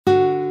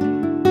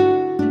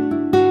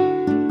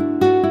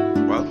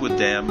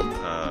dam,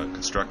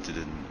 constructed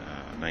in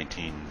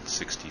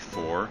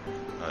 1964.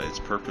 Its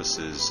purpose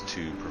is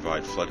to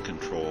provide flood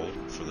control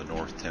for the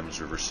North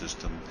Thames River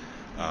system,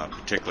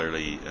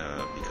 particularly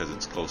because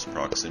its close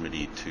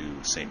proximity to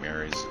St.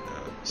 Mary's.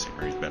 St.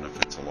 Mary's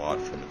benefits a lot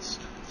from its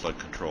flood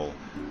control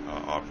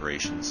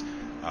operations.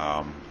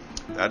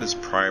 That has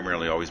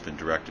primarily always been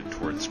directed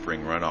towards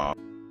spring runoff.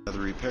 The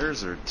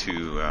repairs are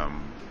to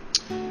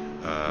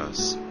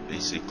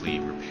basically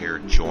repair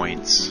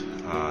joints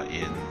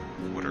in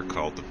what are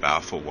called the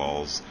baffle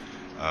walls.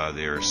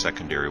 They're a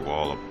secondary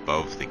wall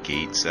above the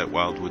gates at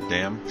Wildwood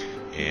Dam,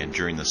 and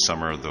during the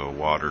summer the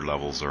water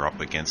levels are up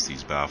against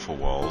these baffle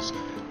walls.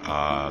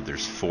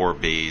 There's 4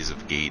 bays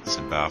of gates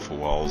and baffle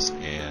walls,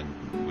 and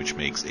which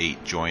makes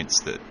 8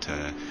 joints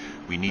that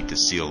we need to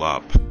seal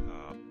up.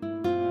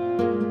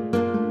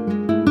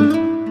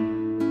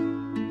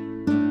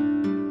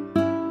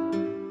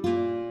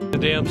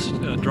 The dam's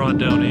drawn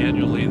down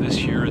annually. This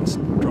year it's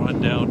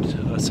drawn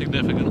down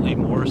significantly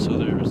more, so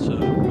there's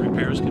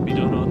repairs can be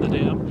done on the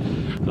dam.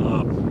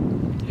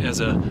 As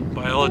a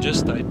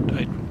biologist,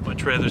 I'd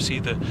much rather see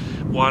the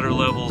water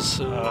levels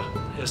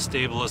as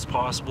stable as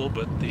possible,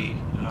 but the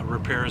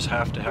repairs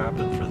have to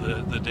happen for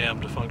the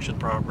dam to function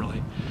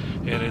properly,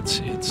 and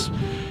it's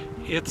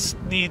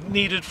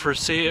needed for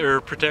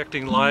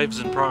protecting lives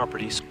and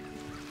properties.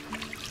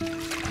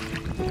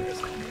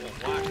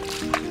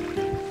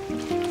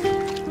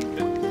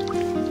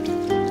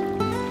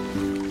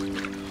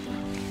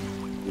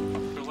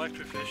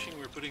 Electrofishing,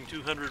 we're putting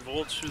 200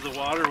 volts through the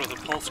water with a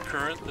pulse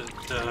current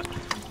that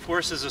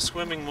forces a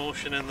swimming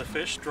motion in the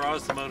fish,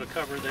 draws them out of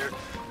cover there.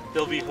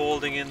 They'll be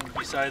holding in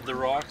beside the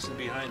rocks and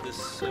behind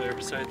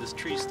beside this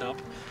tree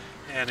stump,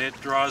 and it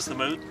draws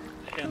them out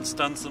and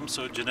stuns them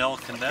so Janelle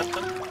can net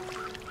them.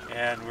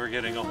 And we're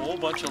getting a whole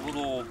bunch of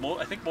little,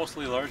 I think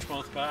mostly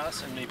largemouth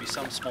bass and maybe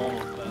some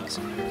smallmouth bass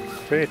in there.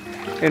 Great.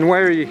 And why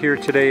are you here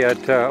today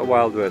at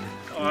Wildwood?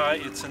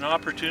 It's an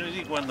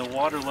opportunity when the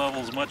water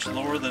level is much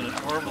lower than it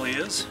normally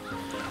is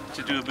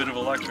to do a bit of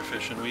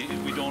electrofishing.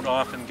 We don't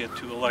often get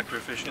to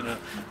electrofish in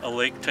a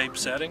lake type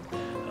setting,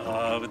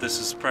 but this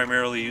is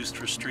primarily used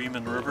for stream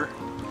and river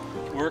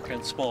work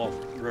and small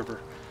river.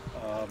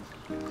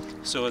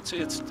 So it's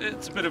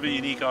a bit of a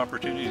unique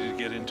opportunity to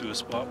get into a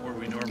spot where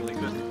we normally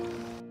couldn't.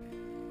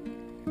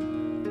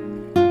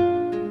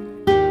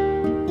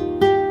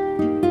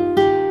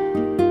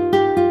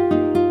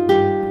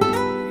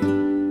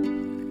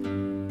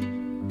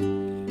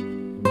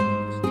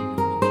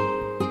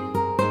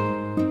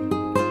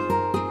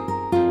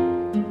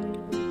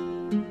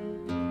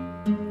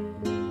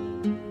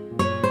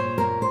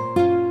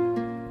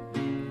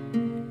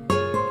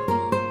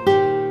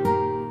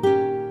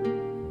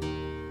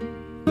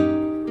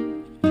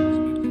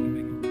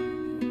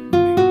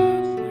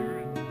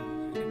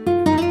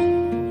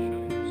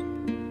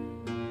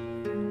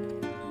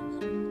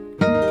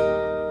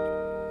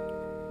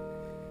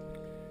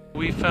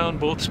 We found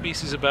both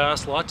species of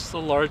bass, lots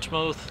of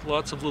largemouth,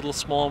 lots of little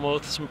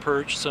smallmouth, some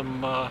perch,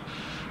 some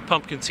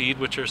pumpkin seed,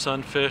 which are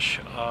sunfish,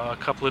 a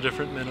couple of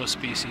different minnow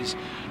species.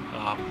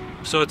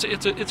 So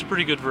it's a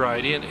pretty good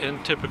variety,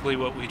 and typically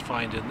what we'd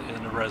find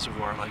in a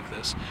reservoir like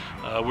this.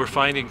 We're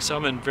finding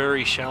some in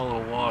very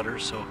shallow water,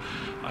 so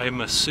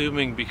I'm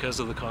assuming because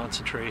of the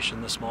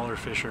concentration, the smaller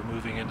fish are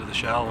moving into the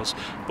shallows,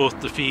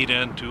 both to feed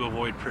and to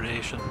avoid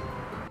predation.